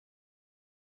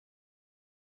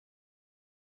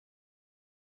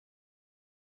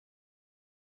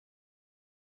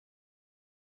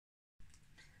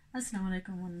Assalamu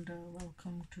alaikum and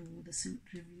welcome to the suit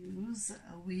reviews.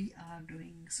 We are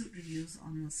doing suit reviews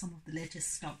on some of the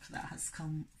latest stock that has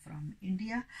come from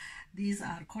India. These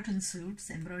are cotton suits,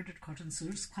 embroidered cotton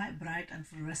suits, quite bright and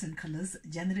fluorescent colors.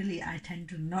 Generally, I tend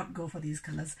to not go for these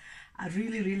colors. I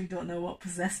really don't know what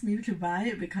possessed me to buy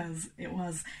it, because it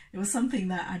was something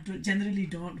that I generally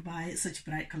don't buy such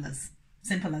bright colors.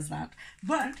 Simple as that.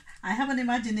 But I have an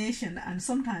imagination, and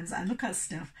sometimes I look at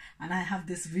stuff and I have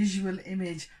this visual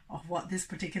image of what this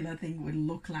particular thing will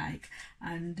look like,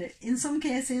 and in some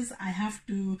cases I have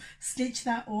to stitch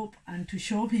that up and to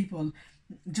show people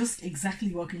just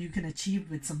exactly what you can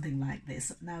achieve with something like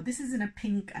this. Now this is in a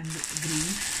pink and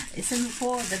green. It's in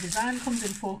the design comes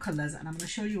in 4 colors, and I'm going to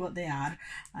show you what they are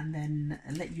and then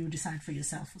let you decide for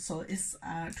yourself. So it's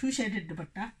two shaded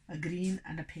dupatta, a green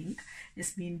and a pink.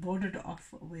 It's been bordered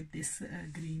off with this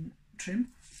green trim.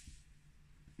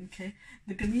 Okay,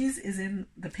 the kameez is in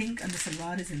the pink and the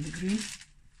salwar is in the green.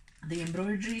 The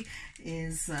embroidery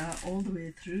is all the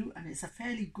way through, and it's a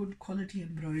fairly good quality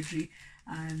embroidery,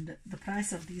 and the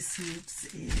price of these suits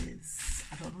is,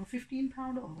 I don't know,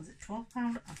 £15 or was it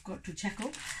 £12? I've got to check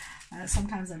up.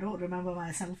 Sometimes I don't remember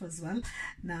myself as well.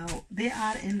 Now they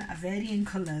are in varying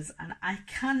colors, and I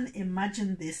can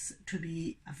imagine this to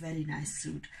be a very nice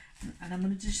suit, and I'm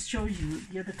going to just show you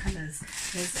the other colors.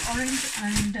 There's orange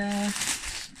and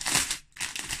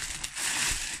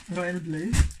royal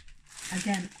blue.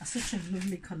 Again, such a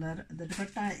lovely color. The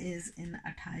dupatta is in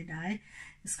a tie-dye.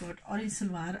 It's got orange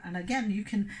salwar, and again you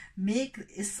can make,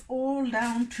 it's all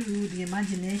down to the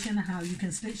imagination how you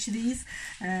can stitch these.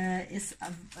 It's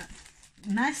a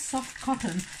nice soft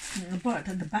cotton, but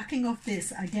the backing of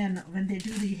this, again, when they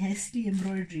do the hasty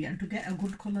embroidery, and to get a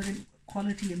good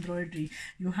quality embroidery,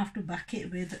 you have to back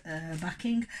it with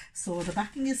backing. So the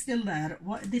backing is still there.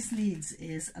 What this needs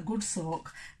is a good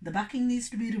soak. The backing needs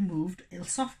to be removed. It'll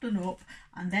soften up,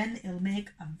 and then it'll make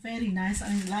a very nice,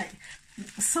 I mean, like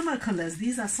summer colors.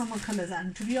 These are summer colors,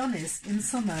 and to be honest, in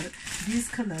summer these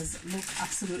colors look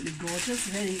absolutely gorgeous.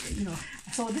 Very, you know,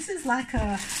 so this is like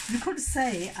a, you could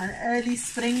say, an early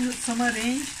spring summer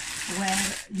range, where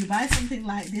you buy something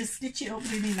like this, stitch it up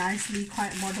really nicely,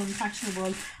 quite modern,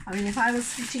 fashionable. I mean, if I was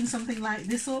stitching something like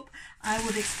this up, I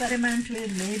would experiment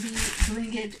with maybe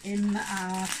doing it in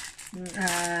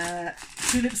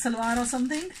tulip salwar or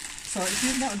something. So if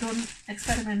you've not done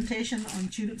experimentation on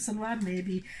tulip salwar,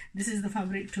 maybe this is the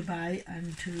fabric to buy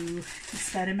and to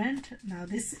experiment. Now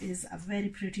this is a very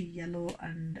pretty yellow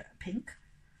and pink.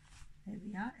 There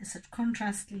we are. It's a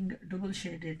contrasting double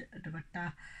shaded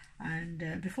dupatta.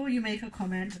 And before you make a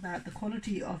comment that the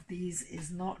quality of these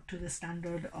is not to the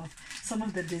standard of some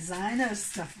of the designer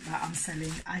stuff that I'm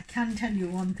selling, I can tell you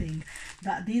one thing,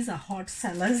 that these are hot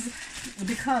sellers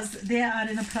because they are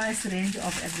in a price range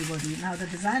of everybody. Now the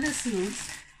designer suits,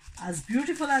 as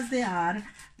beautiful as they are,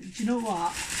 you know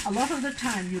what, a lot of the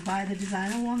time you buy the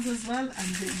designer ones as well,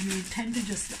 and you tend to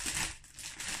just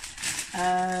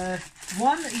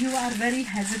one, you are very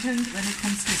hesitant when it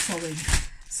comes to sewing.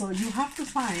 So you have to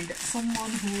find someone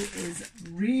who is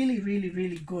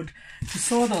really good to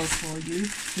sew those for you,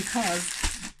 because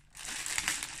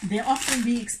they often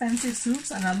be expensive suits,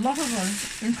 and a lot of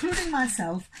us, including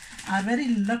myself, are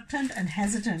very reluctant and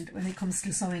hesitant when it comes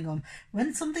to sewing them.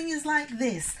 When something is like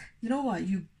this, you know what,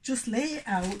 you just lay it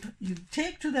out, you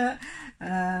take to the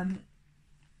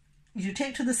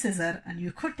scissor and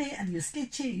you cut it and you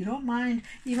stitch it. You don't mind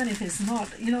even if it's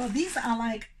not, you know, these are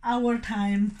like our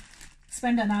time.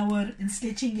 Spend an hour in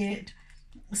stitching it,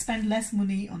 spend less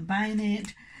money on buying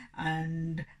it,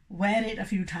 and wear it a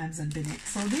few times and bin it.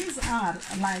 So these are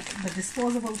like the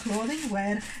disposable clothing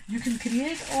where you can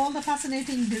create all the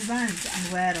fascinating designs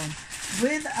and wear them.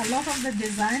 With a lot of the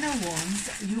designer ones,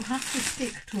 you have to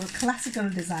stick to a classical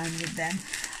design with them,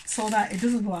 so that it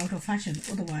doesn't go out of fashion.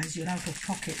 Otherwise you're out of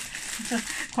pocket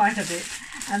quite a bit.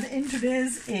 And in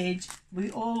today's age, we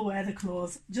all wear the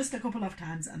clothes just a couple of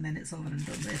times and then it's over and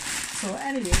done with. So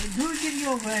anyway, do give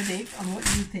your verdict on what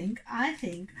you think. I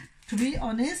think, to be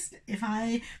honest, if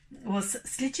I was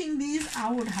stitching these,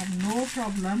 I would have no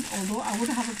problem, although I would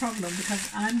have a problem because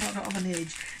I'm not of an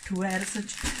age to wear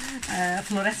such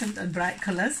fluorescent and bright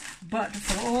colours. But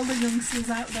for all the youngsters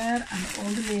out there and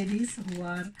all the ladies who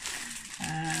are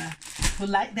who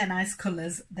like their nice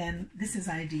colors, then this is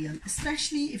ideal.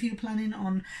 Especially if you're planning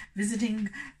on visiting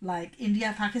like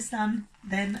India, Pakistan,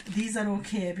 then these are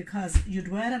okay, because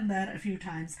you'd wear them there a few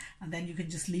times and then you can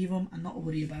just leave them and not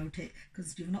worry about it,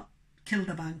 because you've not killed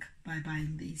the bank by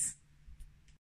buying these.